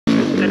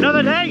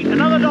Another day,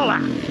 another dollar.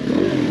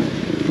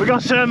 We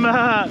got some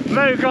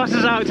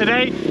motocrossers out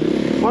today.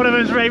 One of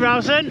them's Ray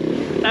Rowson,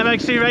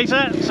 MX2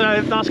 racer,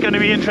 so that's going to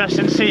be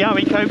interesting to see how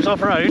he copes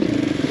off-road.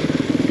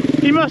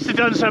 He must have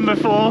done some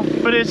before,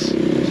 but it's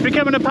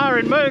becoming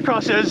apparent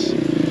motocrossers,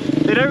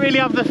 they don't really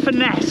have the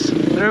finesse.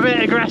 They're a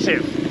bit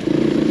aggressive.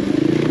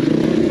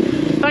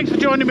 Thanks for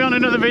joining me on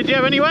another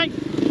video anyway.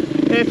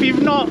 If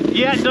you've not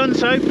yet done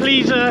so,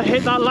 please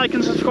hit that like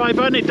and subscribe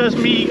button. It does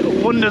me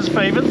wonders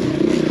favours.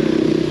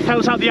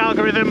 Helps out the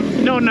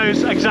algorithm. No one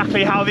knows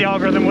exactly how the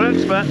algorithm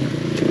works, but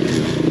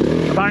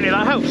apparently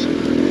that helps.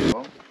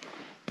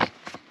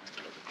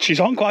 She's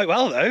on quite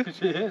well though.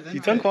 She is,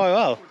 she's done quite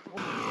well.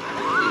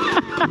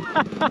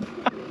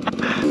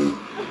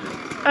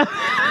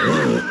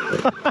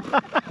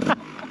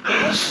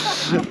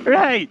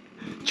 Right,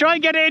 try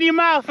and get it in your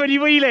mouth when you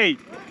wheelie.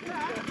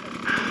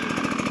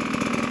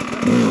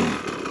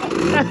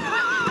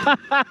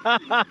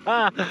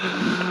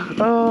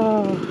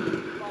 Oh.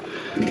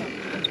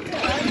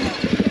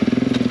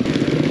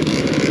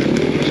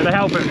 Should I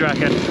help him, do you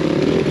reckon?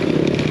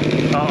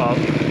 Uh-oh.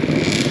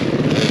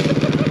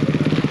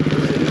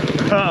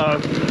 Uh-oh.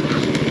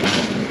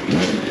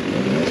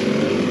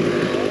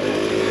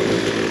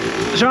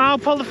 So I'll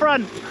pull the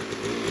front.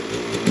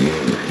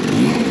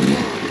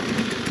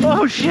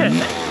 Oh shit.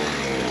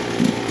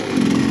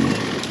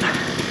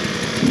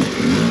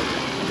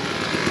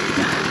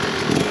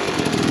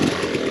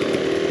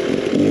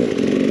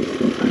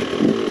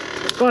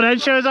 Go on then,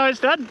 show us how it's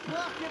done.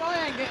 Fucking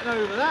I ain't getting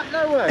over that,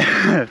 no way.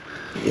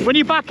 When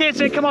you back hits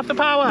it, come off the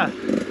power.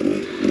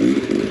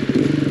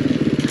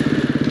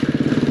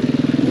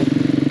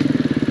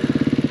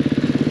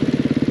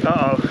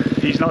 Uh-oh,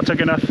 he's not took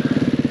enough.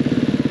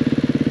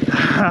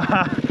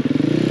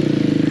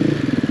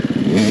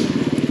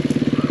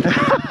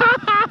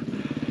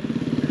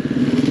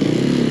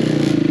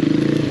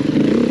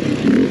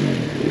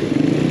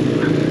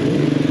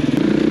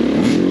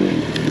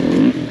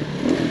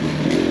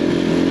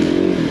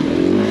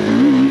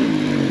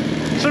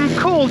 Some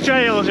cool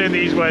trails in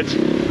these woods.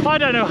 I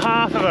don't know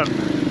half of them.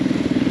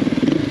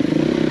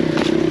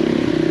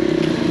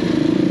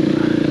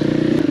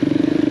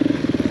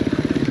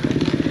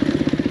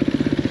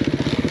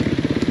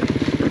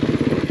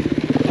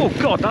 Oh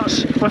god,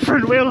 that's my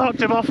front wheel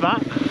knocked him off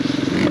that.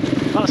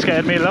 That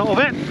scared me a little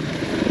bit.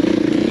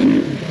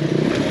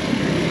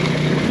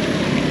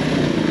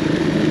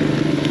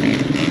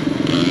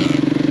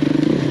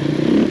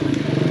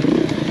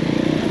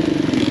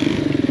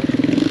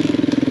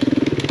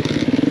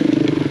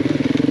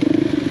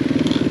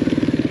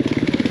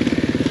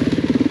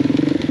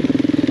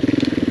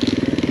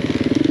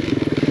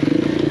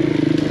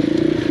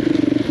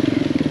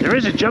 There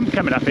is a jump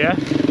coming up here.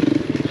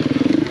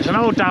 It's an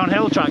old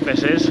downhill track,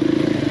 this is. I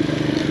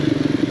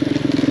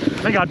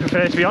think I'd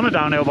prefer to be on a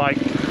downhill bike.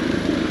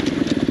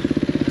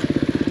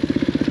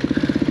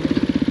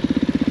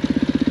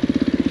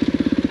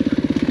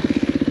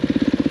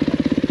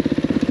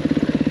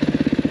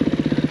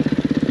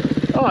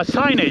 Oh, it's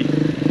tiny.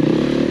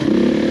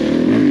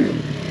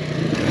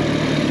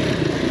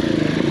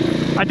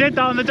 I did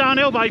that on the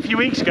downhill bike a few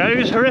weeks ago. It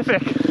was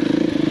horrific.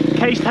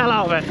 Cased hell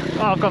out of it.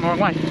 Oh, I've gone the wrong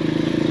way.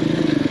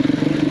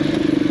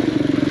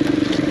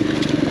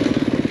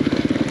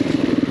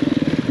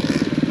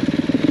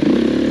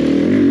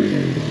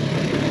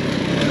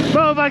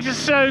 Bikes are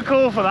so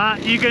cool for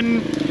that. You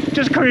can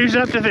just cruise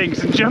up to things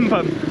and jump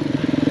them.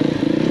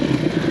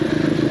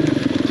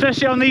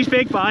 Especially on these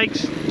big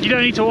bikes, you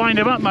don't need to wind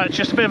them up much,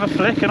 just a bit of a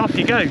flick and off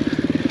you go.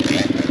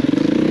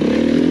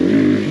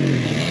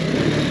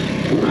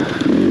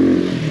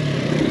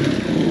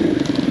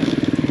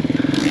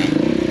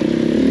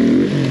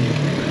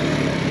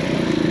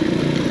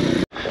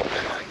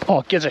 Oh,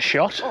 it gives a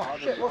shot. Oh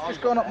shit, what's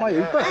just gone up my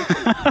hoop?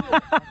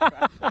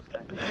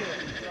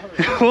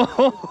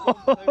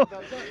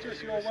 That's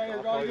just your way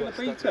of riding a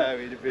beater.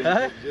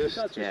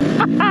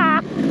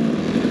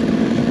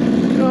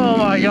 Oh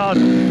my god.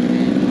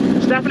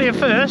 It's definitely a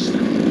first.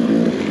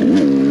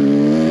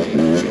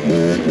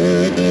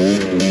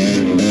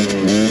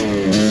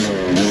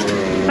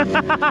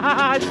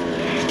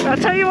 I'll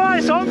tell you what,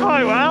 it's on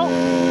quite well.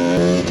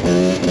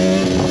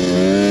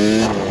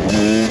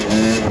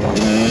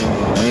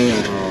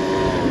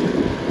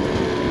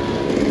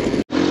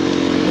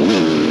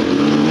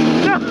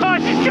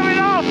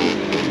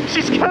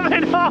 She's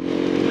coming off!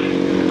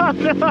 Oh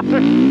no!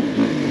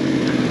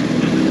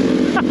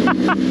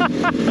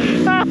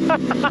 No!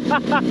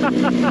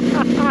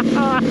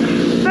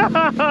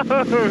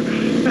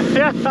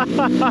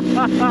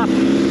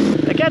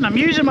 Again, I'm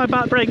using my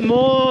back brake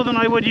more than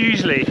I would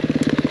usually.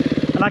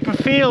 And I can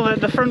feel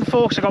that the front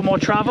forks have got more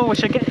travel,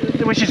 which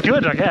is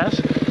good, I guess.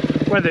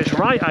 Whether it's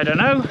right, I don't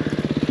know.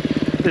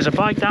 There's a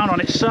bike down on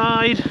its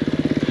side.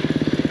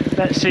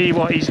 Let's see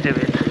what he's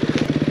doing.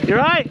 You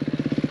right?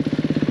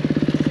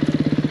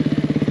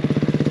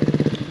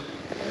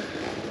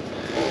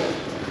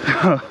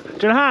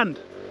 Do you want a hand?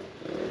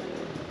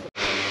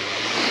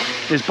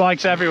 There's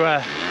bikes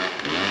everywhere.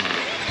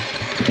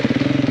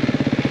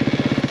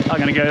 I'm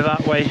going to go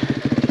that way.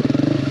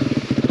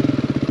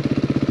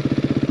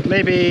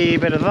 maybe a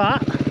bit of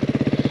that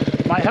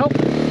might help.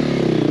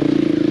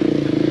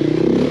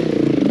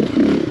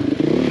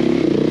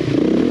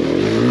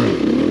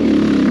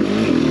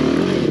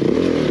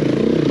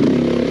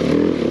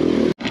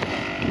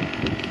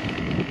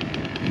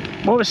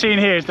 What we're seeing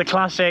here is the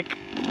classic,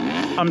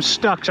 I'm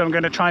stuck, so I'm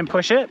going to try and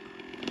push it.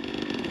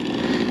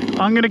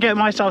 I'm going to get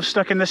myself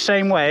stuck in the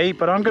same way,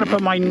 but I'm going to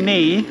put my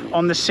knee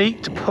on the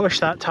seat to push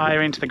that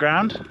tyre into the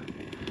ground.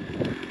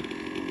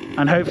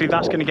 And hopefully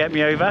that's going to get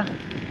me over.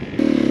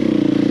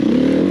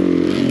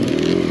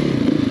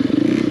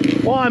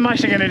 What I'm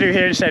actually going to do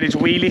here instead is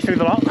wheelie through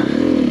the lot.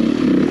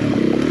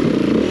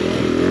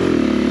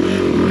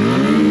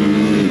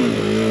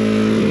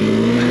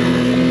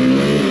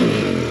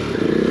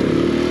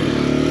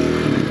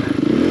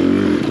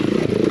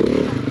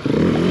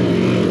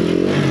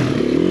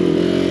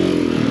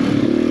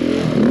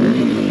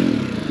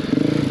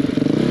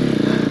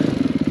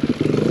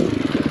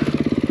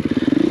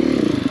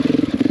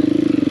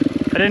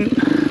 I didn't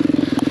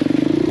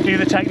do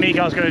the technique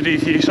I was going to do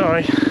for you,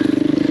 sorry.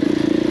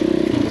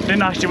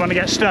 Didn't actually want to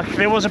get stuck.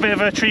 There was a bit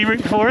of a tree root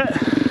for it,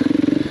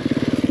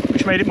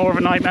 which made it more of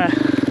a nightmare.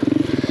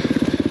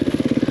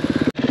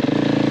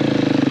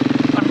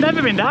 I've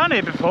never been down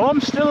here before. I'm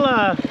still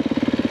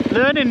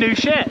learning new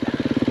shit.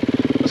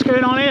 What's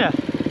going on here?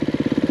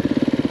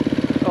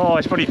 Oh,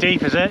 it's pretty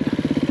deep, is it?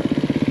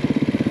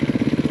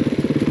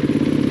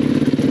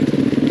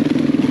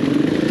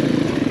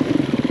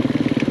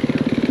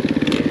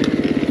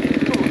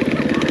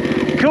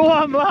 Go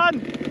on,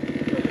 man!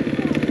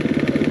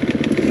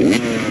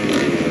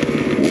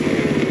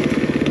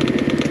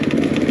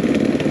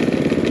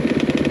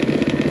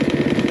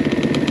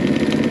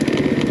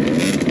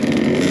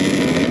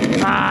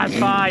 Ah, it's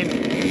fine.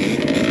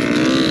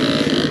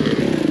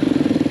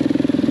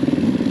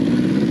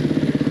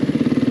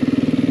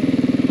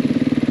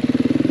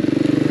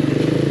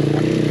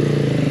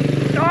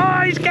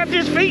 Oh, he's kept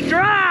his feet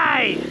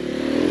dry!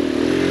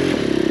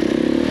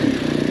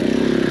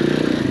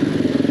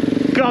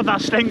 God,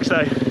 that stinks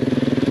though.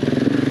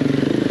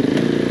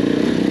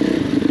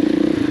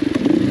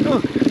 Oh,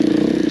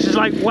 this is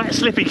like wet,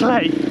 slippy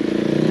clay.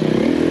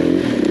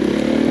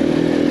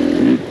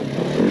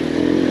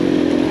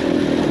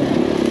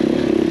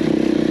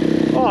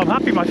 Oh, I'm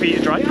happy my feet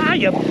are dry. Ah,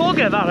 you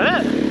bugger, that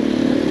hurt.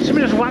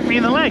 Somebody just whacked me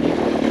in the leg.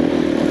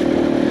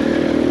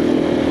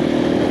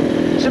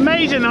 It's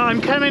amazing that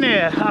I'm coming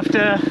here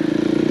after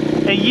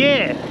a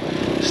year,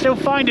 still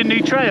finding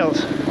new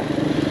trails.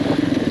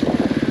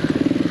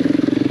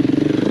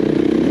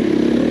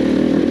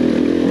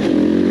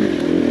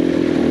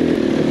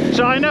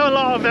 So I know a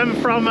lot of them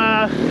from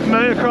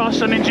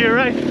motocross and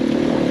enduro,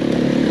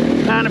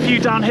 and a few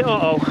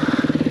downhill.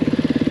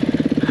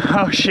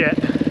 Oh shit.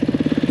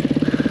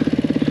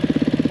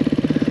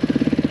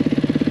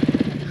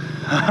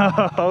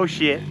 Oh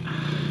shit.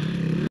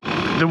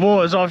 The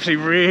water's obviously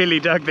really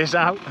dug this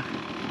out.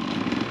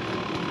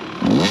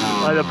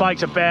 Like, the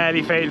bikes are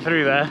barely fading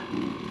through there.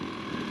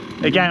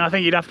 Again, I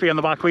think you'd have to be on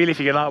the back wheel if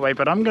you go that way,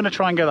 but I'm going to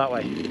try and go that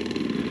way.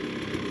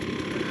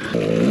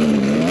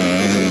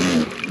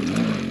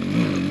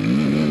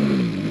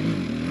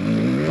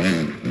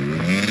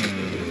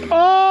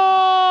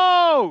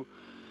 Oh!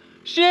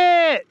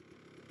 Shit!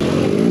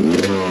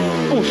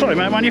 Oh, sorry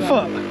mate, I'm on your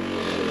foot.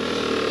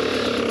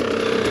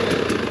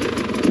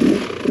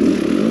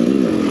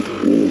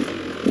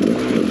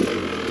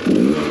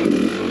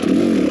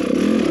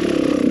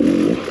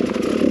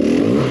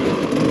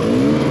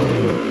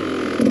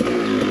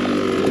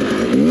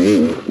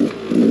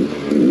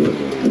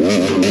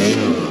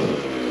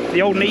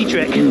 The old knee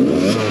trick.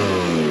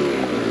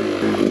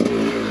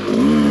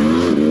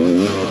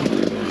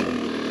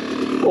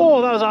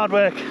 Oh, that was hard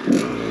work.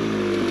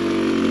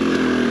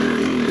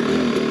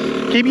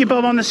 Keep your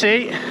bum on the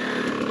seat.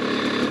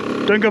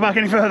 Don't go back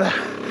any further.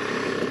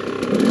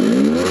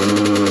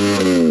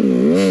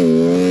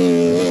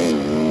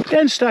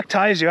 Getting stuck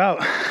tires you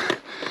out.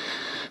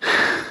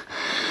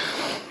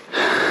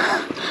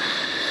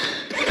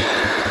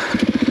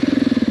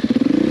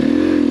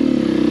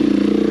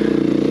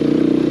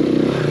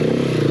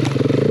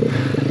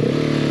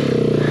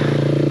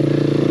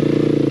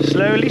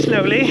 Slowly,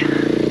 slowly.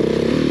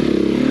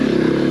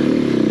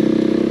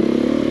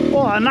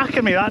 Oh, that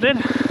knackered me, that did.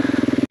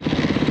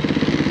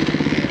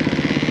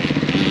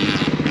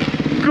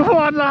 Go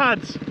on,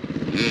 lads!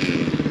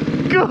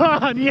 Go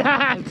on,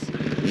 yes!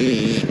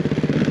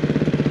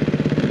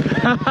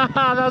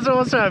 That's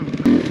awesome!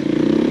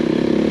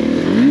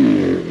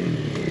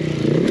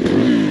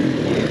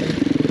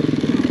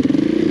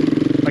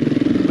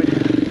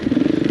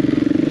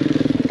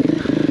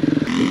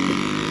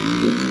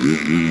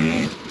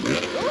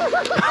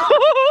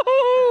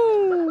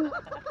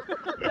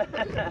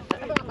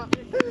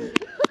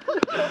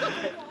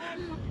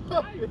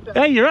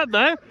 Hey, you're up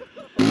there.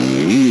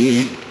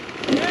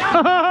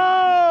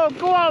 Oh,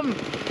 go on,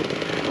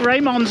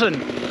 Raymonson.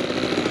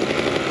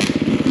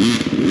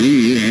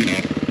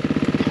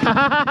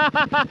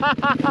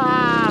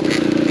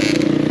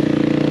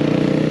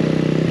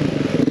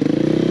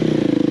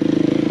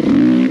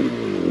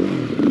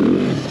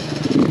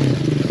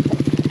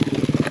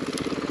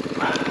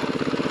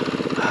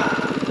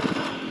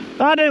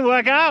 That didn't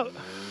work out.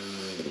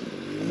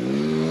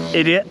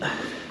 Idiot. Gonna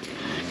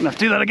have to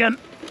do that again.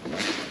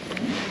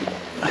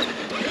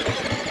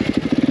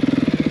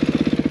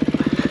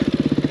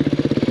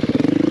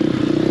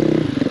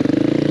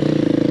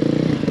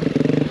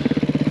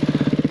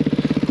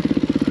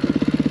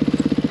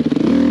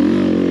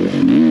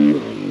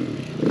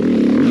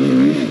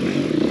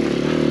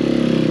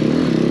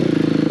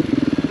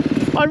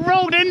 I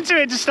rolled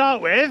into it to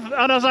start with, and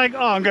I was like, oh,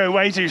 I'm going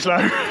way too slow.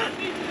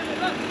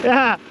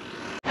 Yeah.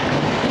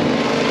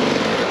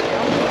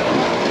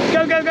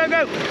 Go, go, go,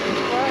 go.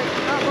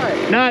 That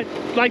way. No,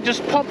 like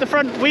just pop the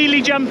front,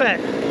 wheelie jump it.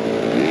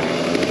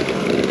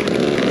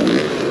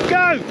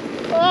 Go.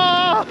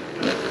 Oh,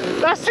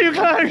 that's too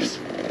close.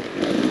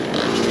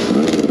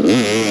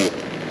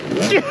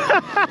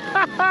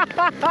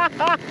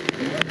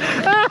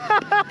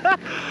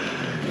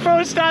 For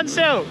a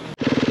standstill.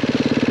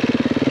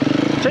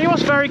 Tell you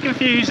what's very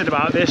confusing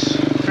about this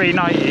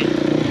 390,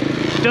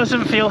 it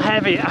doesn't feel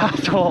heavy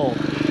at all.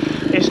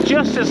 It's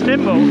just as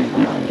nimble,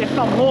 if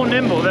not more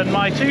nimble than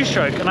my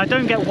two-stroke, and I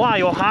don't get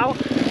why or how.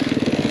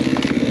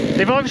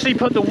 They've obviously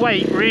put the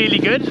weight really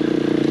good.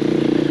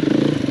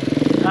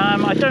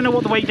 I don't know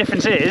what the weight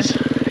difference is,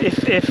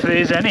 if there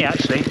is any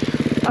actually.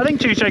 I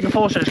think two-stroke and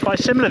four-stroke is quite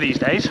similar these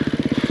days.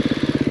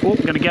 Oh,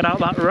 I'm going to get out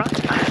that rut.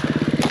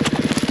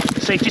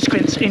 Safety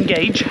squints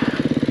engage.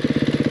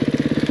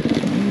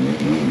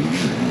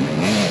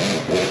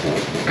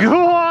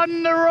 Go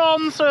on, the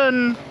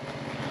Ronson!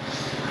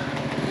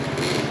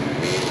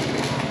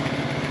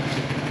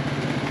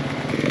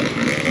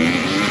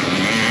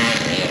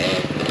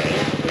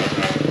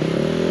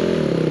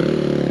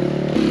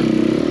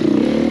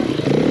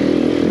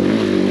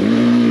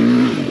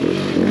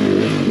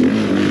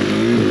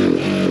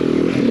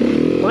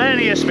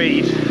 Plenty of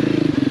speed.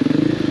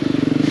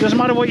 Doesn't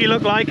matter what you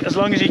look like as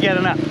long as you're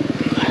getting up.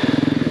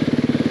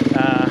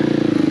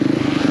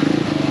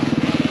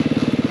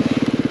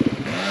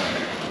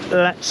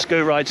 Let's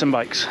go ride some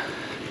bikes.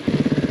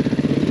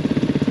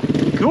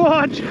 Go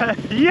on,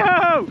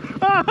 yo!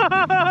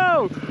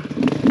 Oh!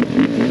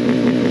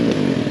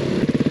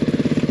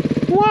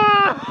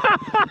 Whoa!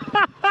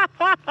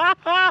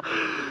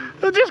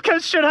 That just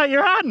comes straight out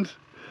your hand.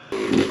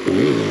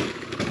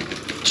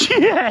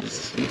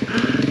 Yes!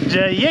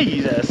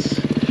 Jesus.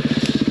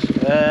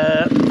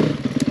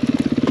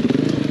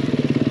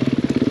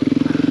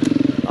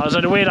 I was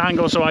at a weird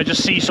angle, so I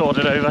just seesawed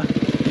it over.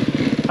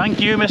 Thank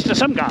you, Mr.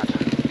 Sumguard.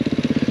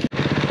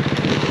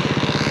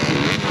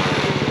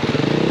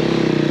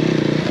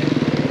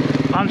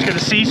 I'm just going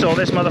to seesaw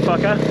this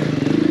motherfucker.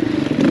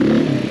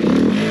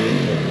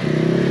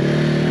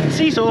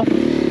 Seesaw.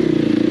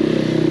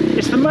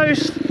 It's the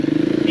most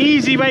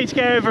easy way to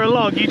get over a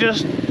log. You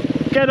just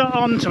get it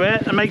onto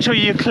it and make sure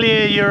you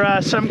clear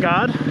your sump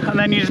guard, and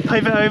then you just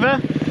pivot over.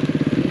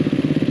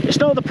 It's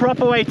not the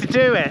proper way to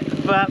do it,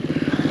 but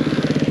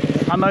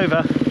I'm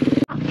over.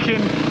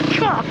 Fucking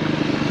cock.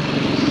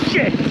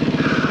 Shit.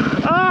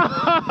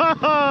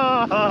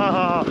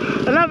 Oh,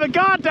 another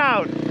guard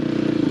down.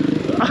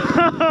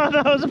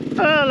 That was a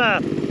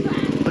perler.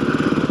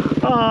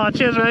 Oh,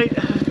 cheers, mate.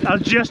 I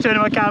was just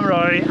turning my camera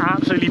on and he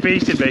absolutely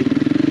beasted me.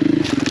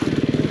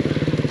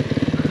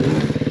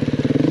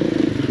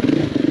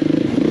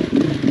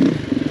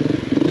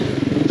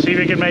 See if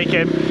we can make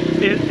him.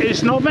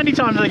 It's not many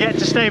times I get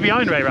to stay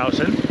behind Ray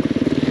Ralston.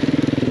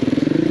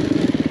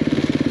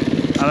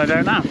 And I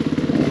don't now.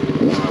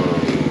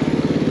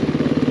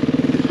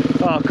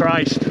 Oh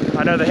Christ,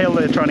 I know the hill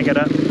they're trying to get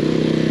up.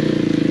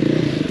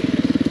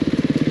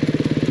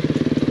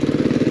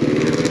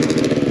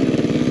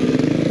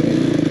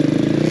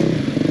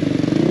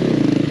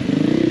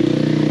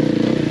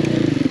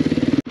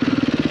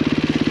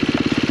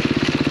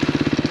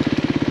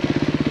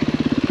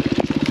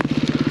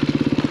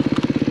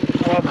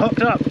 Oh, I'm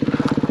hooked up.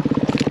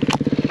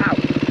 Ow.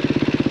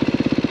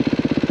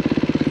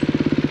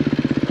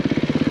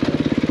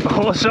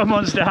 Oh,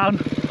 someone's down.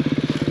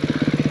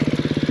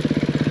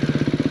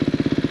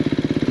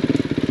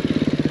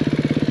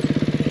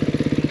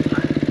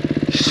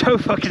 So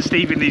fucking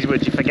steep in these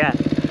woods, you forget.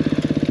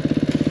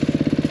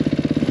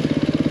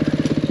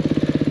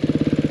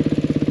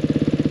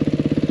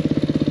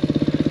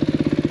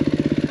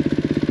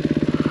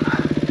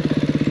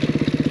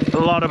 A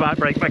lot of back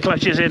brake. My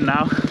clutch is in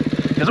now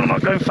because I'm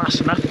not going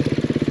fast enough.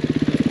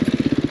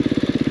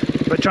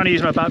 But trying to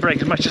use my back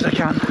brake as much as I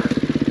can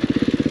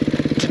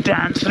to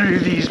dance through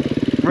these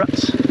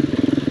ruts.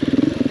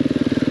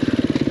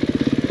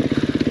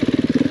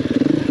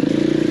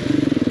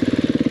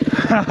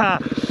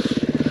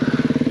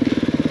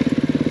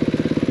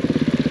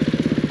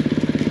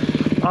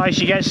 Oh,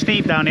 she gets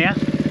steep down here.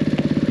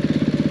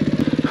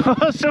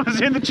 Oh, someone's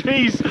in the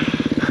trees.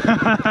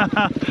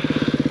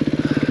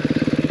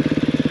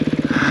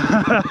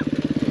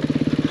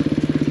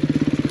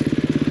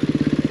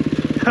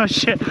 Oh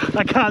shit,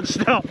 I can't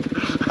stop.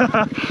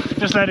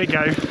 Just let it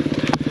go.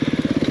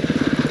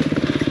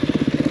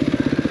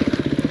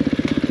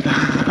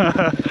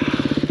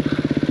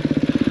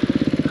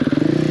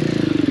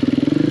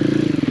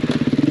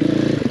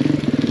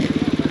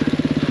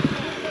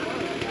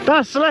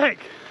 That's slick.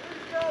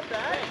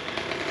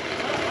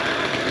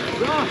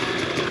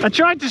 I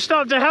tried to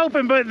stop to help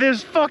him, but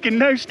there's fucking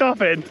no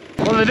stopping.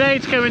 Well, the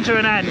day's coming to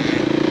an end.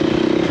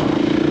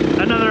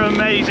 Another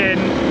amazing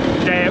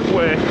day at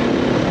work.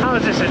 How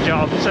is this a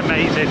job? It's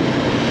amazing.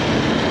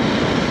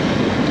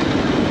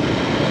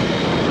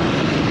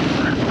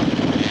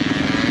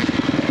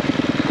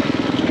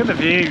 Look at the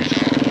views.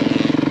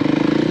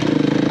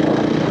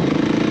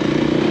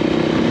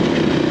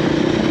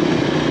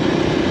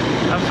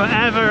 I'm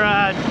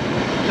forever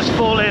just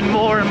falling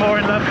more and more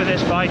in love with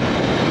this bike.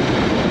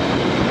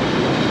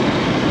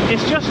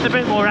 It's just a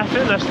bit more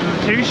effortless than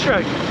the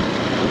two-stroke.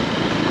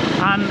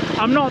 And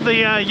I'm not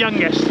the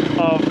youngest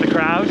of the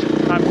crowd.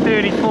 I'm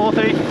 34,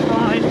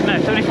 35,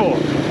 no, 34.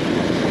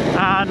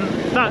 And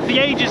the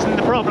age isn't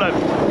the problem.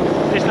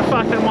 It's the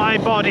fact that my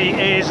body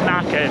is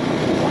knackered.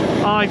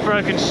 I've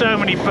broken so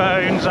many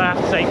bones, I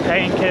have to take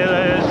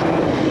painkillers,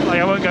 and like,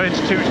 I won't go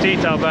into too much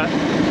detail, but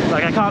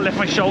like, I can't lift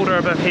my shoulder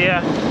above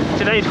here.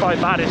 Today's quite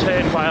bad, it's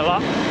hurting quite a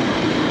lot.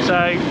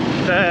 So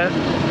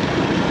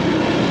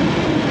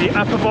the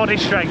upper body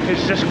strength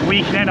is just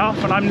weakening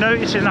off, and I'm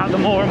noticing that the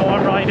more and more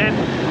I'm riding,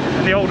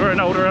 and the older and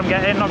older I'm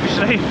getting,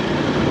 obviously.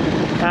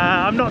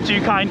 I'm not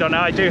too kind on it,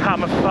 I do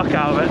hammer fuck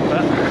out of it,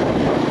 but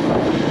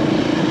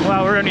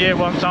well, we're only here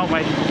once, aren't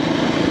we?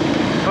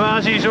 Well,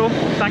 as usual,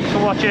 thanks for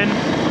watching,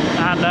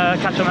 and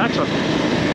catch you on the next one.